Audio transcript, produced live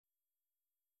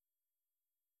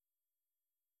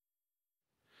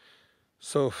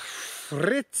So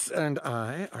Fritz and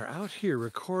I are out here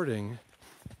recording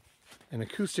an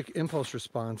acoustic impulse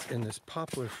response in this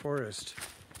poplar forest.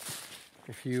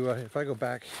 If I go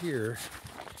back here,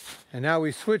 and now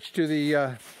we switch to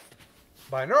the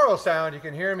binaural sound, you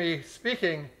can hear me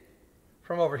speaking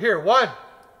from over here. 1,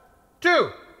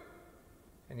 2,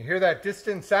 and you hear that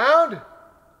distant sound?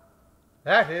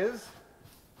 That is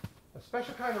a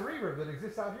special kind of reverb that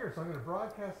exists out here. So I'm going to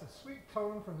broadcast a sweet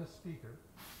tone from this speaker.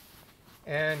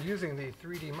 And using the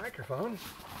 3D microphone,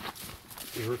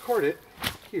 we record it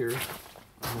here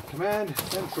in the command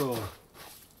central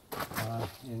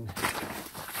in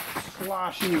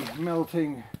sloshy,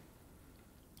 melting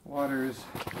waters.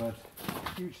 But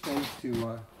huge thanks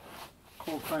to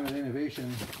cold climate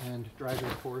innovation and driving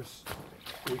force.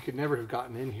 We could never have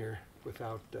gotten in here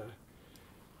without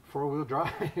four-wheel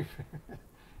drive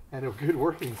and a good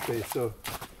working space. So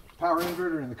power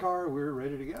inverter in the car, we're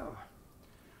ready to go.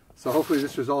 So hopefully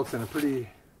this results in a pretty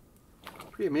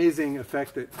amazing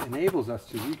effect that enables us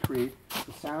to recreate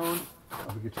the sound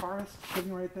of a guitarist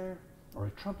sitting right there, or a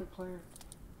trumpet player,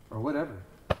 or whatever,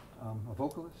 a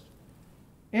vocalist,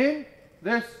 in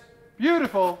this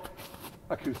beautiful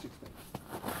acoustic space.